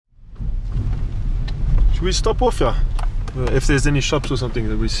Should we stop off here? If there's any shops or something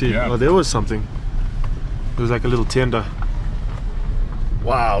that we see. Yeah. Oh, there was something. There was like a little tienda.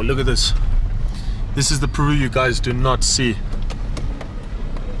 Wow, look at this. This is the Peru you guys do not see.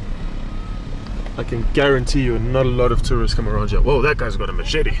 I can guarantee you not a lot of tourists come around here. Whoa, that guy's got a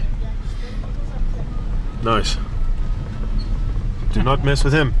machete. Nice. Do not mess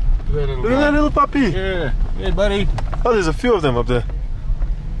with him. Look at that little puppy. Yeah. Hey, buddy. Oh, there's a few of them up there.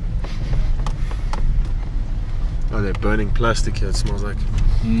 Oh, they're burning plastic here, it smells like.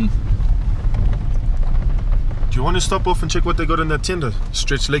 Mm. Do you want to stop off and check what they got in that tender?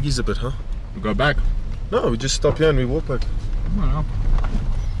 Stretch leggies a bit, huh? We go back. No, we just stop here and we walk back. I don't know.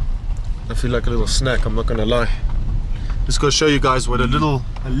 I feel like a little snack, I'm not gonna lie. Just go show you guys what a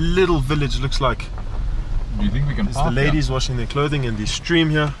little village looks like. Do you think we can There's park the ladies washing their clothing in the stream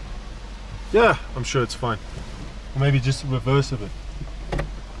here. Yeah, I'm sure it's fine. Or maybe just reverse a bit.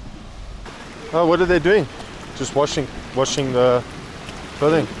 Oh, what are they doing? Just washing the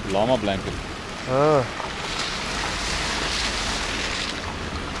clothing. Llama blanket. Ah.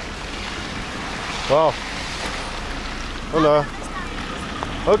 Wow. Hola.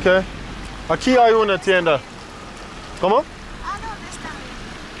 Okay. Aquí hay una tienda. ¿Cómo?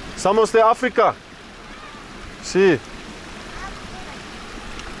 Somos de África. Sí.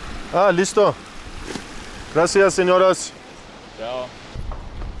 Ah, listo. Gracias, señoras. Ciao.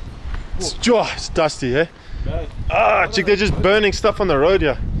 It's dusty, eh? Ah, chick, they're just burning stuff on the road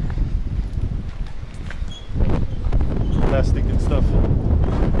here. Plastic and stuff.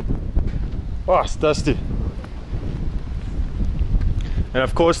 Oh, it's dusty. And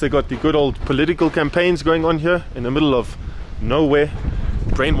of course they got the good old political campaigns going on here in the middle of nowhere,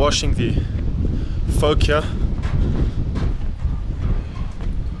 brainwashing the folk here.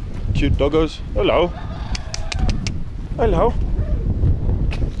 Cute doggos. Hello. Hello.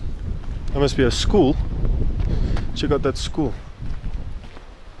 That must be a school. Check out that school.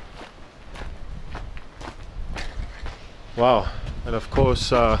 Wow. And of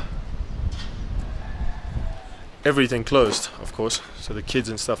course everything closed, of course, so the kids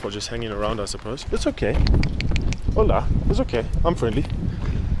and stuff are just hanging around, I suppose. It's okay. Hola, it's okay. I'm friendly.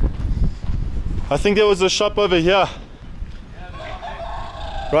 I think there was a shop over here.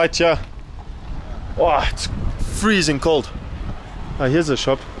 Right here. Oh, it's freezing cold. Ah, here's a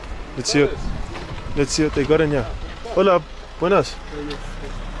shop. Let's see what they got in here. Hola, buenas.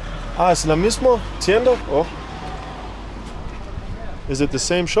 Ah, es la misma tienda? Oh. Is it the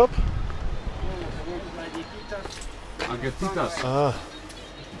same shop? Ah.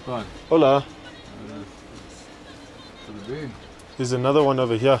 Hola. There's another one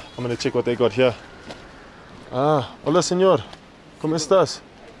over here. I'm gonna check what they got here. Ah, hola señor. ¿Cómo estás?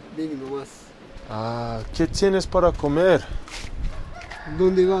 Bien nomás. Ah, ¿qué tienes para comer?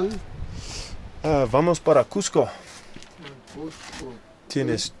 ¿Dónde van? Ah, vamos para Cusco. Cusco.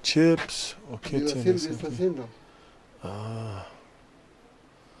 ¿Tienes chips o qué ¿Y la tienes? gente está haciendo? Ah.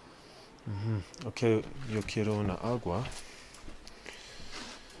 Ok, yo quiero una agua.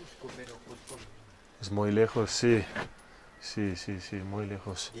 Cusco, pero Cusco. Es muy lejos, sí. Sí, muy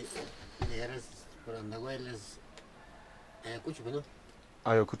lejos. Llegarás por Andahuelas. Ayacucho, ¿no?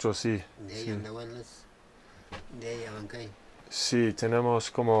 Ayacucho, sí. De ahí Andahuelas. De ahí a Bancay. Sí, tenemos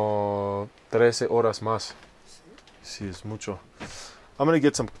como 13 horas más. Sí, es mucho. I'm gonna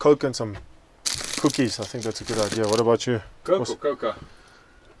get some Coke and some cookies. I think that's a good idea. What about you? Coca.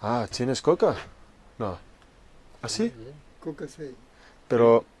 Ah, ¿tienes coca? No. ¿Así? Coca sí.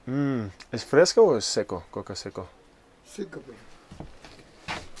 Pero, ¿es fresco o es seco? Coca seco. Seco, pero.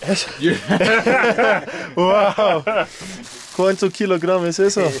 ¿Es? Wow. ¿Cuánto kilogramos es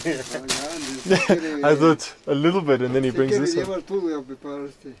eso? I thought a little bit and then he brings this up. Llevar todo a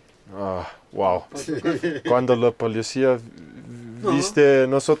prepararte. Ah, wow. Cuando la policía viste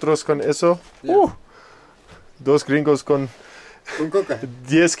nosotros con eso, dos gringos con coca.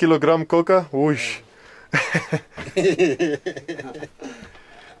 10 kilogramos coca, uy.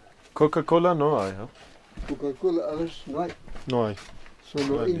 Coca-Cola no hay, ¿no? Coca-Cola, a ver, no hay. No hay.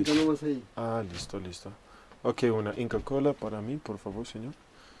 Solo Inca nomás ahí. Ah, listo. Ok, una Inca Cola para mí, por favor, señor.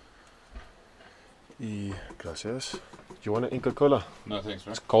 Y gracias. You want an Inca Cola? No, thanks,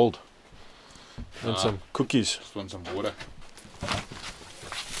 man. It's cold. And some cookies. Just want some water.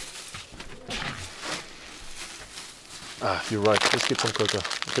 Ah, you're right. Let's get some coca.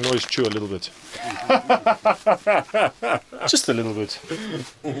 You can always chew a little bit. Just a little bit.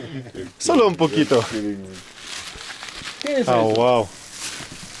 Solo un poquito. Oh, wow.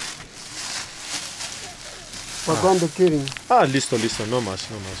 ¿Para cuándo quieren? Ah, listo. No más.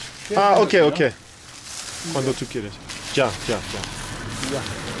 Ah, ok. Cuando tú quieres. Ya.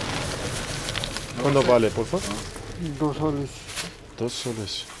 ¿Cuánto vale, por favor? 2 soles. 2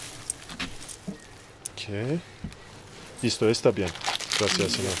 soles. Ok. Listo, está bien.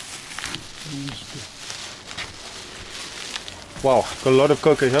 Gracias, señor. Wow, got a lot of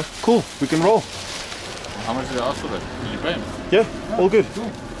coca here. Cool, we can roll. How much did they ask for that? Did you pay him? Yeah, all good.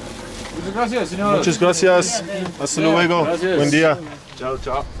 Muchas gracias, señor. Muchas gracias. Hasta luego. Gracias. Buen día. Ciao,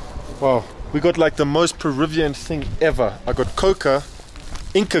 ciao. Wow, we got like the most Peruvian thing ever. I got coca,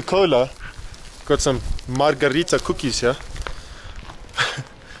 Inca Cola, got some margarita cookies here.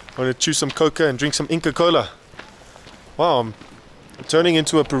 I'm gonna chew some coca and drink some Inca Cola. Wow, I'm turning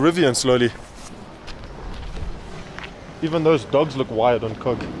into a Peruvian slowly. Even those dogs look wired on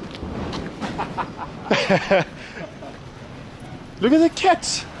coke. Look at the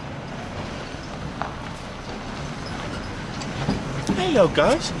cats. Hello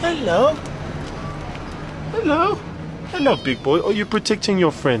guys, hello. Hello. Hello big boy. Oh, you're protecting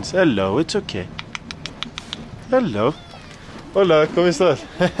your friends. Hello, it's okay. Hello. Hola, ¿cómo estás?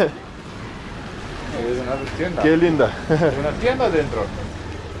 Es una tienda. Qué linda. Una tienda dentro.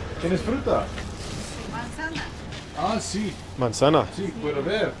 ¿Tienes fruta? Manzana. Ah, sí. Manzana. Sí, puedo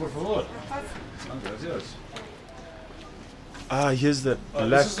ver, por favor. Gracias. Ah, here's the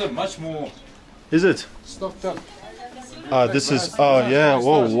black. This is a much more Is it? stocked up. Ah, this is. Oh yeah.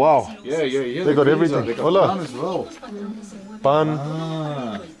 Whoa, wow. Yeah. They got everything. They got Hola. pan as well. Pan.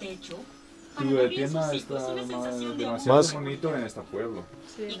 Ah. Tu tienda está demasiado Más. bonito en este pueblo.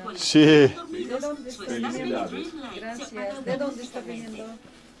 Sí. ¿De dónde está viniendo? Gracias. ¿De dónde está viniendo?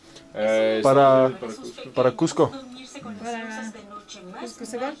 Para Cusco. Para Cusco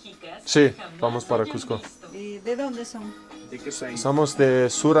se va. Sí, vamos para Cusco. ¿Y de dónde son? Somos de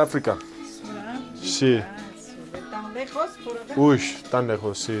Sudáfrica. Sí. ¿De tan lejos por acá? Uy, tan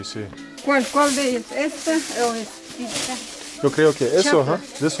lejos, sí, sí. ¿Cuál de ellos? ¿Esta o esta? Yo creo que eso, Chapla. huh?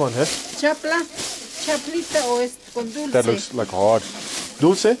 This one, huh? ¿Chaplita o es con dulce? That looks like hard.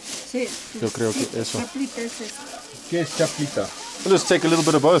 ¿Dulce? Sí. Yo creo que eso. Chaplita es esta. ¿Qué es chaplita? We'll just take a little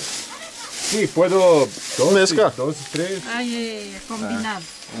bit of both. Sí, puedo Mezcla. dos, tres. Ay, combinado.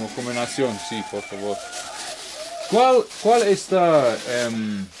 Como combinación, sí, por favor. ¿Cuál está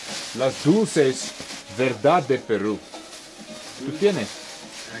las dulces verdad de Perú? ¿Tú tienes?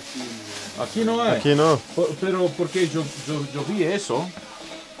 Aquí no hay. Aquí no. Pero porque yo vi eso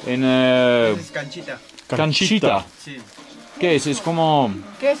en Canchita. canchita. Sí. ¿Qué es? Es como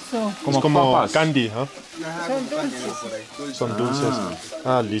Queso. Es como papas. candy, huh? Son dulces. Son dulces.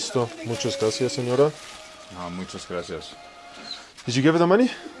 Ah, listo. Muchas gracias, señora. Ah, muchas gracias. Did you give her the money?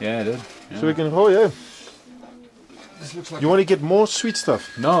 Yeah, I did. So we can, oh yeah. You want to get more sweet stuff?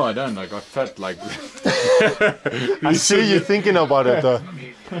 No, I don't. I got fat like. I see you thinking about it though.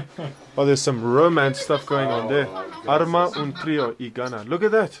 Oh, there's some romance stuff going on there. Arma un trio y gana. Look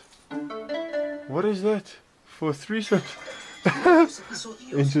at that. What is that? For threesome?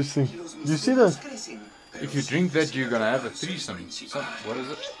 Interesting. You see that? If you drink that, you're gonna have a threesome. What is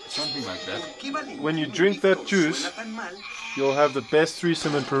it? Something like that. When you drink that juice, you'll have the best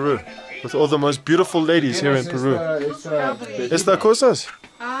threesome in Peru. With all the most beautiful ladies here in Peru. ¿Estas cosas?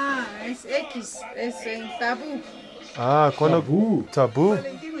 Ah, es X. Es en tabú. Ah, cuando tabú.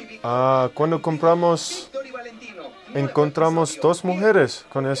 Ah, cuando compramos, encontramos dos mujeres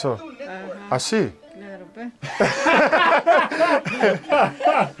con eso. Así. Claro, pues.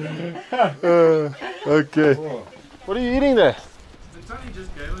 Okay. What are you eating there? The Tony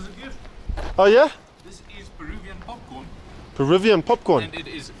just gave us a gift. Oh yeah? This is Peruvian popcorn, Peruvian popcorn. and it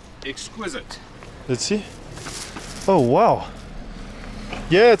is exquisite. Let's see. Oh wow.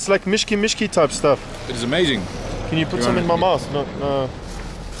 Yeah, it's like mishki type stuff. It is amazing. Can you put You some wanna in my eat? mouth?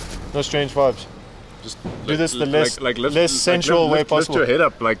 No strange vibes. Just Do this the less lift- sensual way possible. Lift your head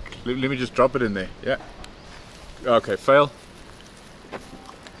up. Let me just drop it in there. Yeah. Okay. Fail.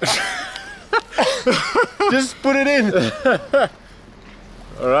 Just put it in.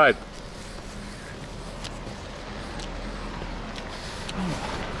 All right.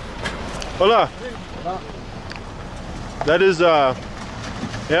 Hola. That is yeah,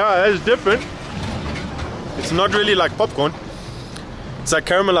 that is different. It's not really like popcorn. It's like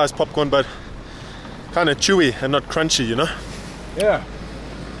caramelized popcorn, but kind of chewy and not crunchy, you know? Yeah.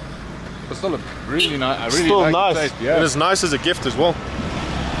 But still, really nice. I really Still like nice. the taste. Yeah. And it's nice as a gift as well.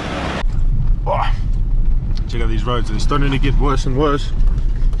 Oh, check out these roads. They're starting to get worse and worse.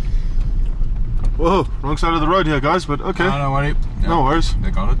 Whoa, wrong side of the road here, guys, but okay. No, don't worry. Yeah, No worries.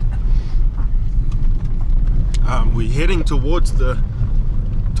 They got it. We're heading towards the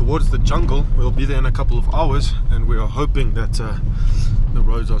jungle. We'll be there in a couple of hours, and we are hoping that the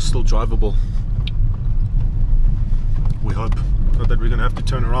roads are still drivable. We hope. Not that we're gonna have to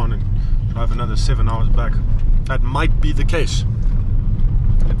turn around and drive another 7 hours back. That might be the case.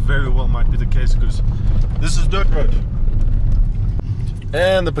 It very well might be the case because this is dirt road.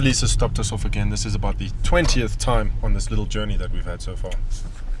 And the police has stopped us off again. This is about the 20th time on this little journey that we've had so far.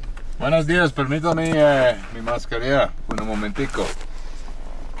 Buenos días, permítame mi mascarilla un momentico.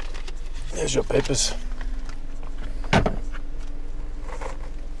 There's your papers.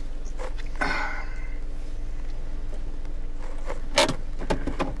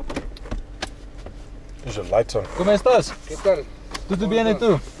 There's your lights on. ¿Cómo estás? ¿Qué tal? ¿Tú bien y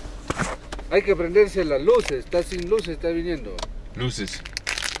tú? Hay que prenderse las luces, está sin luces, está viniendo. Luces.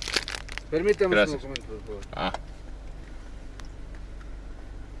 Permítame Gracias. un momento, por favor. Ah.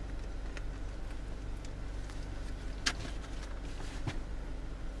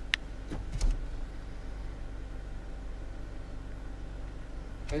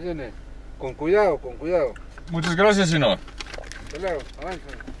 Ahí viene. Con cuidado, con cuidado. Muchas gracias, señor. Hasta luego, avanza.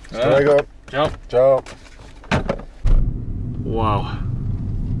 Hasta luego. Chao. Ciao. Wow.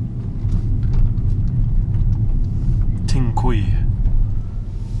 Tinkui.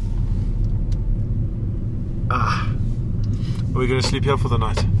 Ah. Are we going to sleep here for the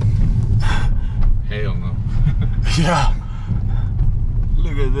night? Hell no. Yeah.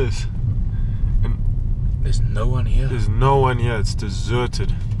 Look at this. And There's no one here. there's no one here. It's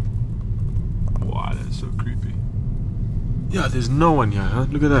deserted. Wow, that's so creepy. Yeah, there's no one here, huh?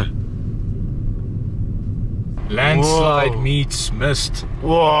 Look at that. Landslide Whoa. meets mist.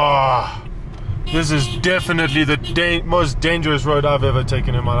 Whoa. This is definitely the most dangerous road I've ever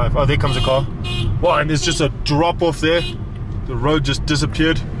taken in my life. Oh, there comes a car. Wow, and there's just a drop off there. The road just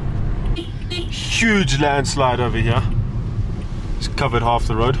disappeared. Huge landslide over here. It's covered half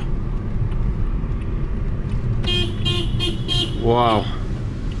the road. Wow.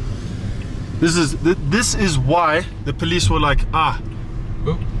 This is why the police were like, ah.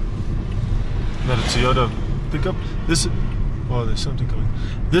 Oh. Not a Toyota pickup. Oh, there's something coming.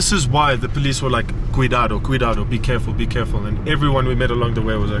 This is why the police were like, cuidado, cuidado, be careful, be careful. And everyone we met along the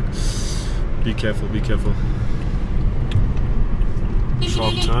way was like, be careful, be careful.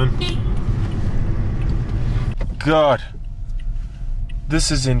 Sharp turn. God.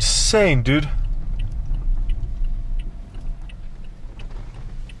 This is insane, dude.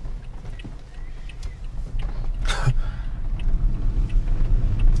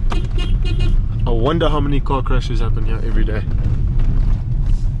 I wonder how many car crashes happen here every day.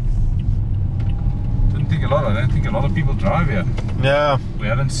 I don't think a lot of people drive here. Yeah. We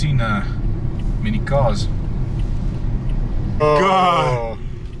haven't seen many cars. God.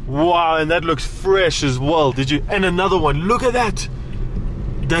 Wow, and that looks fresh as well. Did you? And another one. Look at that.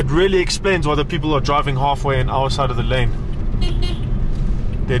 That really explains why the people are driving halfway in our side of the lane.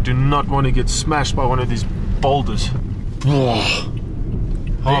 They do not want to get smashed by one of these boulders.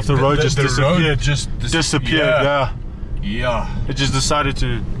 Half the road just disappeared. Road just Disappeared, yeah. Yeah. It just decided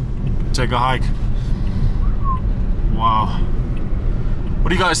to take a hike. Wow. What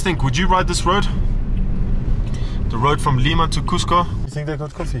do you guys think? Would you ride this road? The road from Lima to Cusco? You think they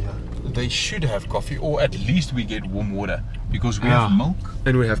got coffee here? They should have coffee, or at least we get warm water, because we Yeah. have milk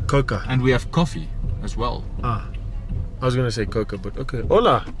And we have coca. and we have coffee as well. Ah. I was gonna say coca, but okay.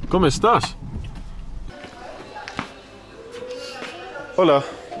 Hola, ¿cómo estás? Hola,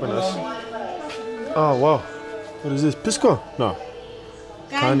 buenas. Oh, wow. What is this? Pisco? No.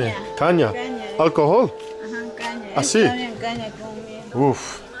 Caña. Caña. Caña. Alcohol. Ajá, caña. Así. Está bien, caña con miel.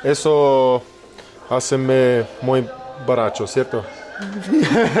 Uf, eso hace muy barato, ¿cierto?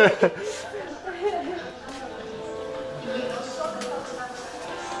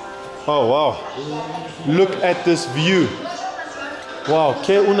 Oh, wow. Look at this view. Wow,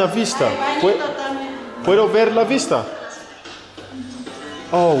 que una vista. ¿Puedo ver la vista?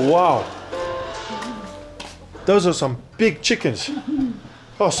 Oh, wow. Those are some big chickens.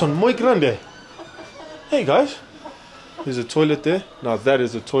 Oh, son muy grande. Hey, guys. There's a toilet there. Now that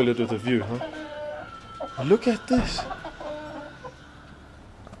is a toilet with a view, huh? Look at this.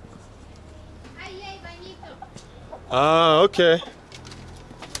 Ah, okay.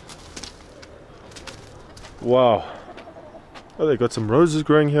 Wow. Oh, they got some roses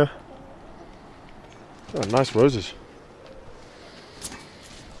growing here. Oh, nice roses.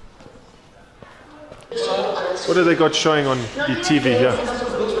 What have they got showing on the TV here?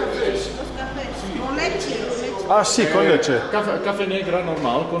 Ah, sí, con leche. Café negra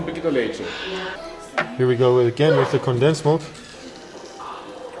normal con un poquito de leche. Here we go again with the condensed milk.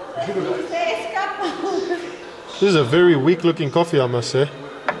 This is a very weak looking coffee, I must say.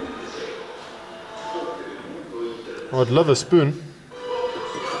 I'd love a spoon.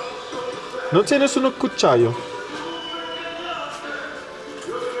 Non tienes uno cuchillo?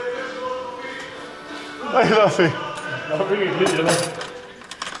 Why are you laughing?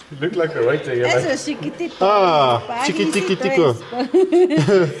 You look like a waiter. You're Eso like, es chiquitito. ah, Paguisito chiquitico.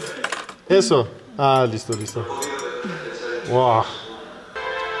 Eso. Ah, listo, listo. Wow.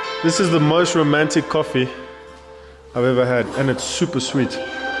 This is the most romantic coffee I've ever had, and it's super sweet.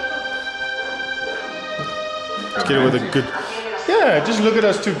 Let's get it with a good. Yeah, just look at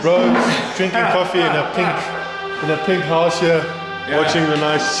us two bros drinking coffee in a pink house here, watching the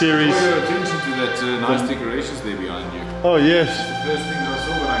nice series. Draw your attention to that nice decorations there behind you. Oh yes, The first thing I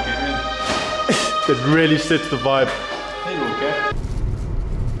saw when I came in. it really sets the vibe. Hey, little cat.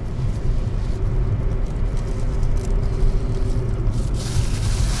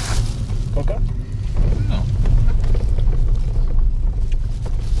 Coca? No.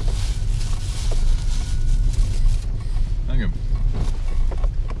 Thank you.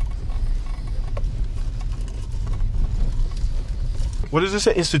 What does it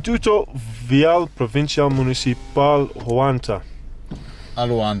say? Instituto Vial Provincial Municipal Huanta.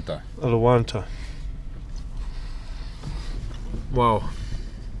 Aluanta. Aluanta. Wow.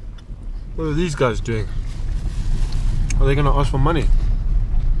 What are these guys doing? Are they gonna ask for money?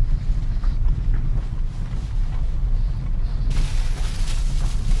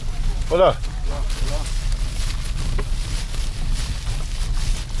 Hola.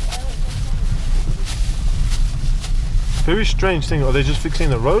 Very strange thing. Are they just fixing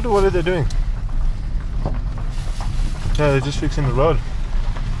the road, or what are they doing? Yeah, they're just fixing the road.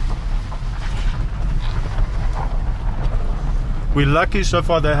 We're lucky so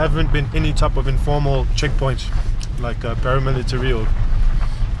far there haven't been any type of informal checkpoints like paramilitary or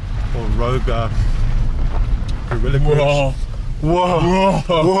rogue guerrilla groups. Whoa.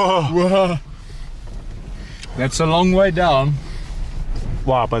 Whoa. That's a long way down.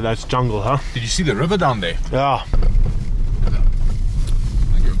 Wow, but that's jungle, huh? Did you see the river down there? Yeah.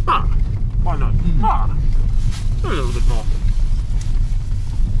 Thank you. Why not? A little bit more.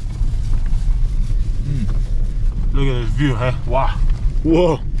 Look at this view, huh? Wow.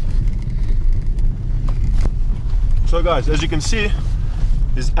 Whoa. So guys, as you can see,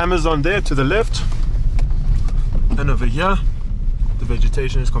 there's Amazon there to the left. And over here, the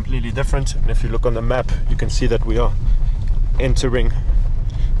vegetation is completely different. And if you look on the map, you can see that we are entering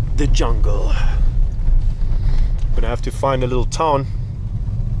the jungle. Gonna have to find a little town.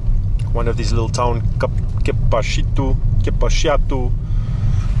 One of these little towns, Kepashiatu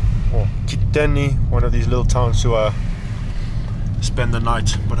or Kiteni, one of these little towns to spend the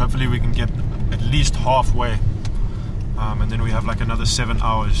night. But hopefully we can get at least halfway, and then we have like another 7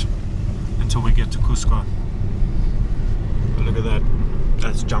 hours until we get to Cusco. But look at that,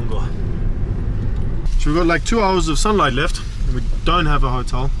 that's jungle. So we've got like 2 hours of sunlight left, and we don't have a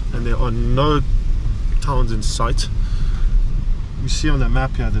hotel, and there are no towns in sight. You see on the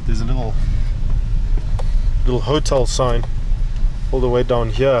map here that there's a little hotel sign all the way down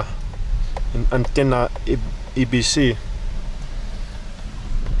here in Antena EBC.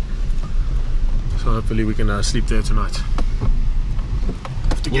 So hopefully we can sleep there tonight.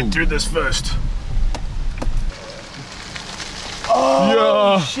 Have to get through this first. Oh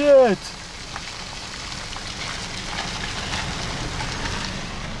Yeah. shit!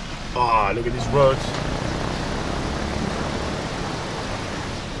 Ah, look at these roads.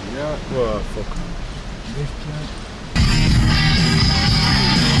 Yeah. Whoa, fuck.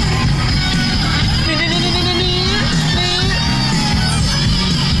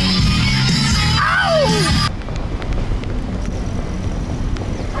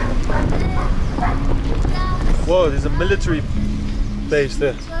 Whoa, there's a military base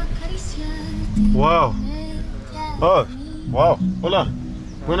there. Wow. Oh, wow. Hola.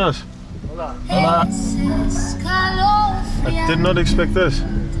 Buenas. Hola. I did not expect this.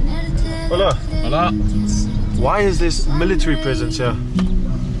 Hola. Hola. Why is this military presence here?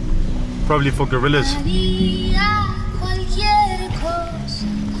 Probably for guerrillas.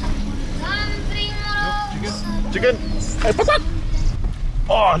 Chicken. Hey, pop up.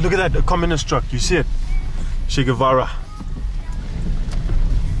 Oh, look at that, a communist truck. You see it? Che Guevara.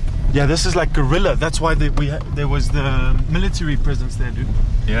 Yeah, this is like guerrilla. That's why there was the military presence there, dude.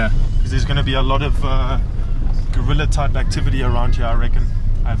 Yeah. Because there's going to be a lot of guerrilla type activity around here, I reckon.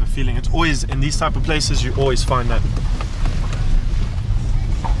 I have a feeling it's always in these type of places, you always find that,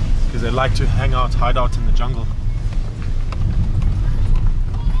 because they like to hang out, hide out in the jungle.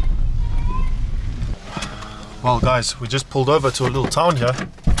 Well guys, we just pulled over to a little town here,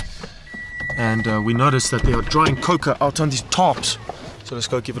 and we noticed that they are drying coca out on these tarps. So let's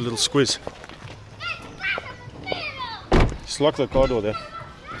go give it a little squeeze. Just lock the car door there.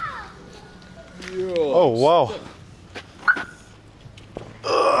 Oh wow.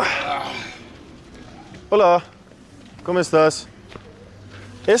 Hola, ¿cómo estás?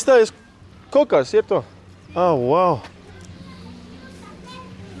 Esta es coca, ¿cierto? Ah, wow.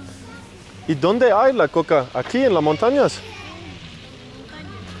 ¿Y dónde hay la coca? ¿Aquí en las montañas?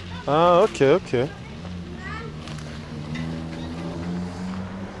 Ah, ok.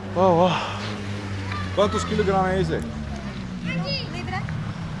 Wow. ¿Cuántos kilogramos es ese?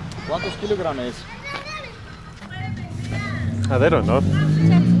 ¿Cuántos kilogramos es? I don't know.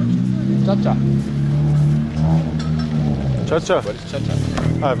 Cha-cha. Cha-cha. What is cha-cha?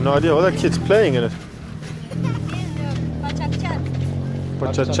 I have no idea. What are the kids playing in it?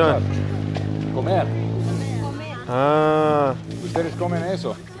 Cha-cha. Comer. Ah. ¿Ustedes comen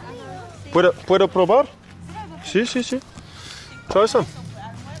eso? ¿Puedo probar? Sí. Try some.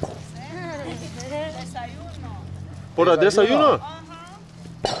 ¿Para desayuno?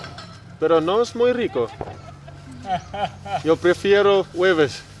 Pero no es muy rico. Yo prefiero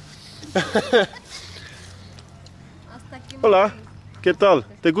huevos. Hola, ¿qué tal?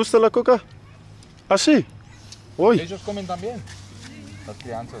 ¿Te gusta la coca? ¿Ah, sí? Uy. Ellos comen también. Las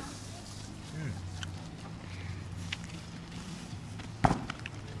crianzas.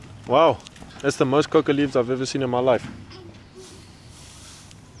 Wow, that's the most coca leaves I've ever seen in my life.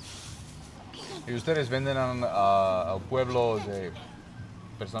 ¿Y ustedes venden a pueblos de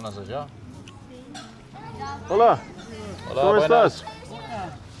personas allá? Hola, Hola, ¿cómo buenas. estás?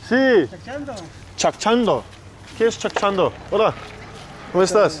 Sí. Chachando. ¿Qué es chachando? Hola, ¿cómo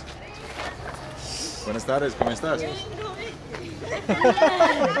estás? Buenas tardes, ¿cómo estás?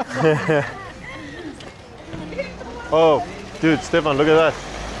 Oh, dude, Stefan, look at that.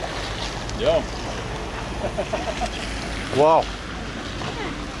 Yo. Wow.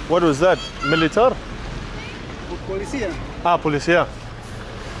 What was that? Militar? Policía. Ah, policía.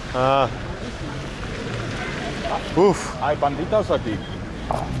 Ah. Uf, Hay banditas aquí.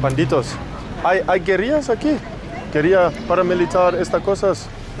 banditos. ¿Hay guerrillas aquí? Guerrilla paramilitar, estas cosas.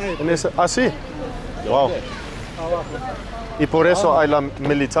 En ese, ah, sí. Wow. Y por eso hay la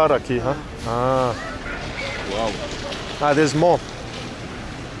militar aquí, ¿huh? Ah. Wow. Ah, there's more.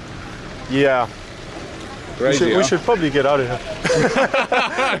 Yeah. Crazy, We should probably get out of here.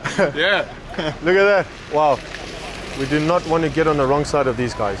 Yeah. Look at that. Wow. We do not want to get on the wrong side of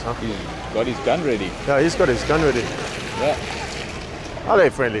these guys, huh? He's got his gun ready. Yeah, he's got his gun ready. Yeah. Are they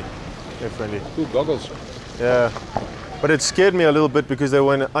friendly? They're friendly. Two goggles. Yeah. But it scared me a little bit because they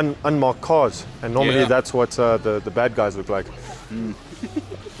were in unmarked cars. And normally Yeah. that's what the bad guys look like.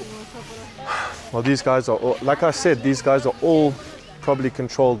 Well, these guys are all, like I said, these guys are all probably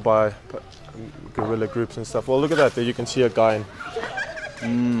controlled by guerrilla groups and stuff. Well, look at that. There you can see a guy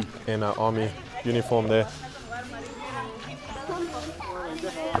in an army uniform there.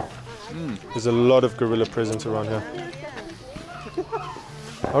 There's a lot of guerrilla presence around here.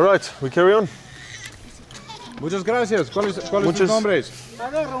 All right, we carry on. Muchas gracias. ¿Cuáles son Muchas- sus nombres?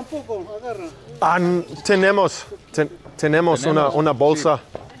 Agarra un poco, agarra. Tenemos una bolsa.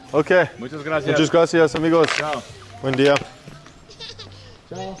 Okay. Muchas gracias. Muchas gracias, amigos. Chao. Buen día.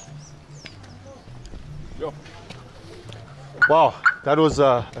 Chao. Yo. Wow, that was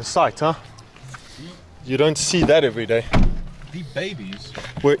a sight, huh? You don't see that every day. The babies.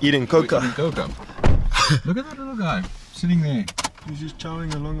 We're eating coca. Eating coca. Look at that little guy sitting there. He's just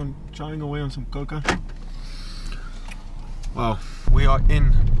chowing away on some coca. Wow, we are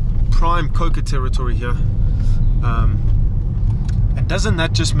in prime coca territory here. And doesn't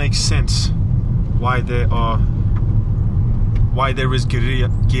that just make sense why there is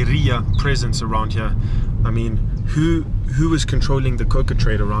guerrilla presence around here? I mean, who is controlling the coca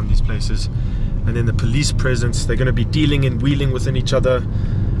trade around these places? And then the police presence, they're going to be dealing and wheeling within each other.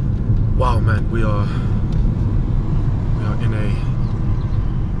 Wow, man, we are in a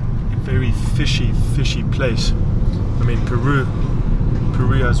very fishy place. I mean, Peru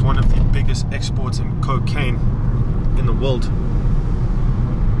is one of the biggest exports in cocaine in the world.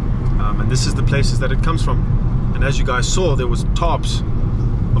 And this is the places that it comes from. And as you guys saw, there was tarps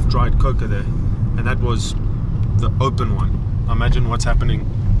of dried coca there. And that was the open one. Imagine what's happening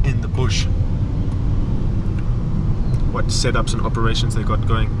in the bush. What setups and operations they got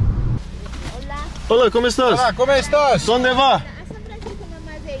going. Hola, ¿cómo estás? Hola, ¿cómo estás? ¿Dónde va?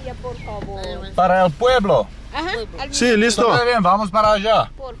 Para el pueblo. Ajá, Sí, listo. Todo bien, vamos para allá.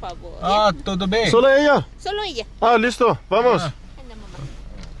 por favor. Ah, todo bien. ¿Solo ella? Solo ella. Ah, listo. Vamos. Ah.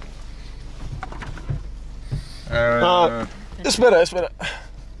 Ah, espera.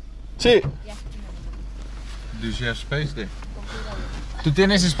 Sí. Dus je hebt space there. ¿Tú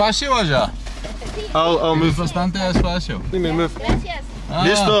tienes espacio allá? I'll Tienes move. bastante espacio. Let me move. Gracias. Ah,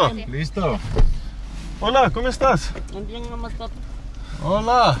 Listo. Listo. Hola, ¿cómo estás? Bien, nomás, papá.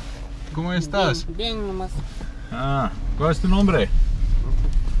 Hola. ¿Cómo estás? Bien nomás. Ah, ¿cuál es tu nombre?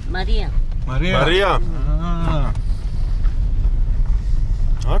 María. María. María. Ah,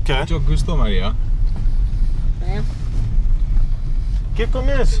 Ok. mucho gusto, María. ¿Eh? ¿Qué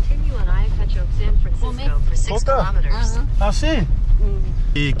comes? Continue on Ayacucho, San Francisco for 6 Coca. kilometers. Ajá. Ah, sí.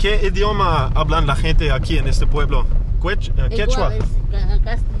 ¿Y qué idioma hablan la gente aquí en este pueblo? Quechua. Igual es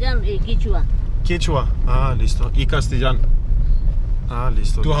castellano y quichua. Quechua. Ah, listo. Y castellano. Ah,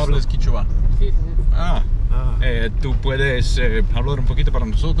 listo. ¿Tú listo. hablas quichua? Sí, sí. Ah. Ah. ¿Tú puedes hablar un poquito para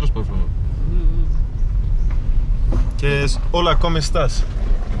nosotros, por favor? ¿Qué es? Hola, ¿cómo estás?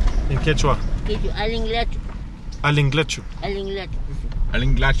 En quechua. Quichua. Al inglés. Al inglecho. Al inglés. Al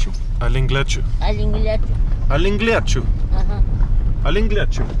inglacho. Al inglecho. Al inglés. Al inglecho. Ajá. Al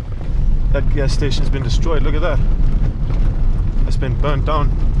inglecho. That gas station's been destroyed. Look at that. It's been burnt down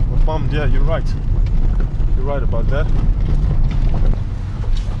or bombed. Yeah, you're right. You're right about that.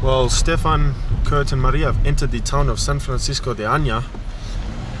 Well, Stefan, Kurt, and Maria have entered the town of San Francisco de Aña,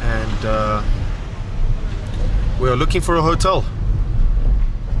 and we are looking for a hotel.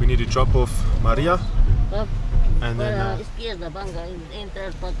 We need to drop off Maria, and then. Para izquierda, venga,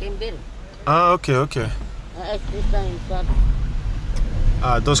 entrar para Quimber. Ah, okay, okay. Este está en cuarto.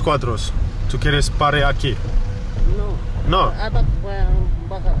 Ah, 2 cuadros. ¿Tú quieres pare aquí? No. No. Abajo,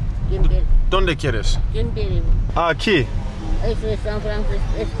 baja. Quimber. ¿Dónde quieres? Quimber. Ah, aquí. Eso es San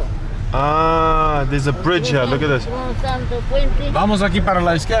Francisco. Ah, there's a bridge here. Look at this. Santo Puente. Vamos aquí para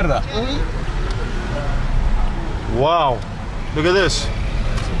la izquierda. Wow. Look at this.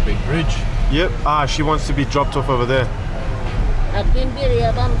 It's a big bridge. Yep. Ah, she wants to be dropped off over there. A Quimber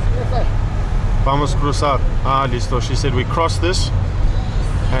ya vamos a cruzar. Vamos cruzar. Ah, listo. She said we cross this,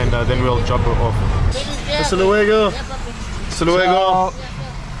 and then we'll drop her off. Hasta luego. Ya, papi. Hasta luego.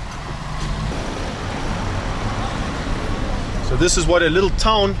 So this is what a little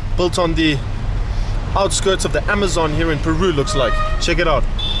town built on the outskirts of the Amazon here in Peru looks like. Check it out.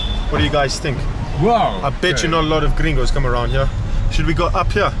 What do you guys think? Wow. I bet you not a lot of gringos come around here. Should we go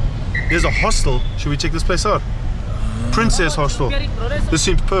up here? There's a hostel. Should we check this place out? Princess Hostel. This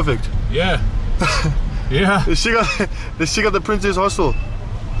seems perfect. Yeah. Yeah. She got the Princess Hostel.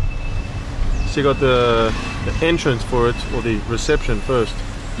 She got the entrance for it, or the reception first.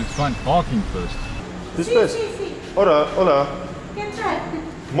 Let's find parking first. This place. Hola, hola. ¿Qué tal?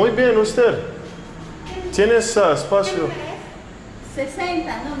 Muy bien, usted. ¿Tienes espacio?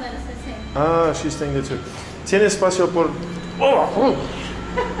 60, número 60. Ah, she's staying there too. ¿Tiene espacio por... Oh,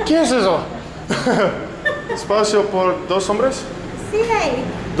 ¿qué es eso? ¿Espacio por 2 hombres? Sí, hay.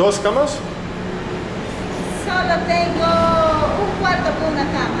 2 camas? Solo tengo un cuarto con una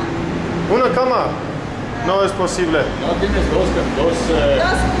cama. ¿Una cama? No es posible. No tienes dos. 2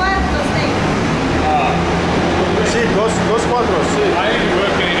 cuartos tengo. Sí, 2 cuadros, sí. I ain't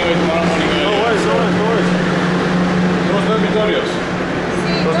working anyway tomorrow morning. No worries, no worries, no worries. Dos dormitorios.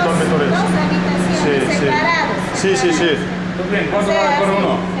 Sí, Dos dormitorios. 2 habitaciones Sí, sí. separadas. Sí, sí, sí. Pues bien, O ¿cuánto sea, vale por sí,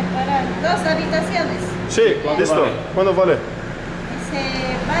 uno? separadas. 2 habitaciones. Sí, listo. vale? ¿Cuándo vale? Ese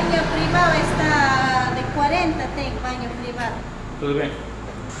baño privado está de 40, tengo baño privado. Todo bien.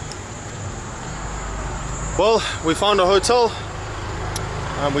 Well, we found a hotel.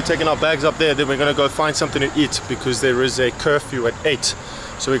 We're taking our bags up there, then we're gonna go find something to eat because there is a curfew at 8.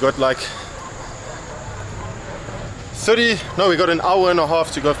 So we got like we got an hour and a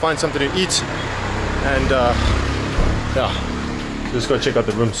half to go find something to eat. And yeah, let's go check out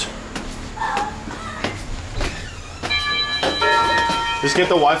the rooms. Let's get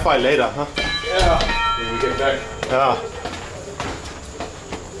the Wi-Fi later, huh? Yeah. When we get back. Yeah.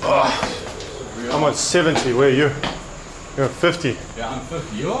 Oh, I'm on 70, where are you? You're at 50. Yeah, I'm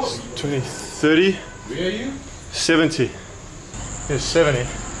 50. Yo. 20, 30, Where are you? 70. Here's 70.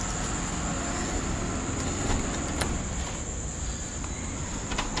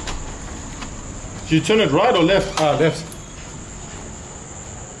 Do you turn it right or left? Ah, left.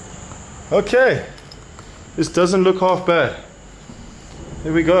 Okay. This doesn't look half bad.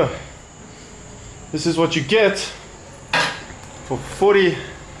 Here we go. This is what you get for 40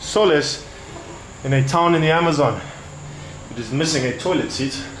 soles in a town in the Amazon. It is missing a toilet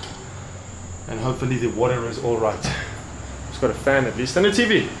seat, and hopefully the water is all right. It's got a fan at least, and a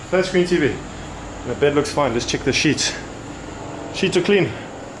TV, flat screen TV. And the bed looks fine. Let's check the sheets. Sheets are clean.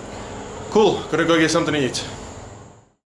 Cool, gotta go get something to eat.